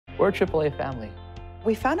We're a AAA family.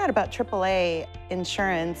 We found out about AAA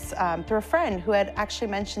insurance through a friend who had actually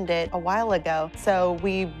mentioned it a while ago. So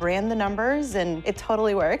we ran the numbers and it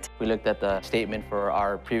totally worked. We looked at the statement for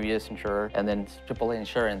our previous insurer and then AAA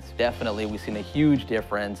insurance. Definitely, we've seen a huge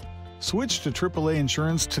difference. Switch to AAA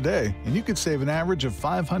insurance today and you could save an average of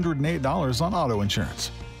 $508 on auto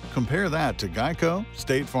insurance. Compare that to Geico,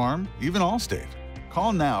 State Farm, even Allstate.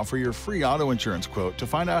 Call now for your free auto insurance quote to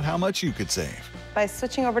find out how much you could save. By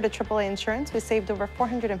switching over to AAA insurance, we saved over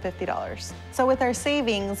 $450. So with our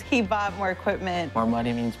savings, he bought more equipment. More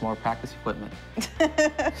money means more practice equipment.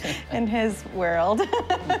 In his world.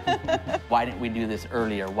 Why didn't we do this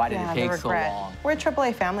earlier? Why did it take so long? We're a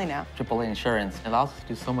AAA family now. AAA insurance allows us to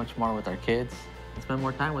do so much more with our kids and spend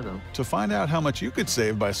more time with them. To find out how much you could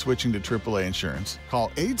save by switching to AAA insurance, call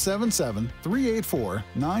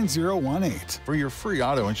 877-384-9018 for your free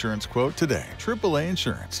auto insurance quote today. AAA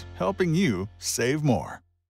Insurance, helping you save more.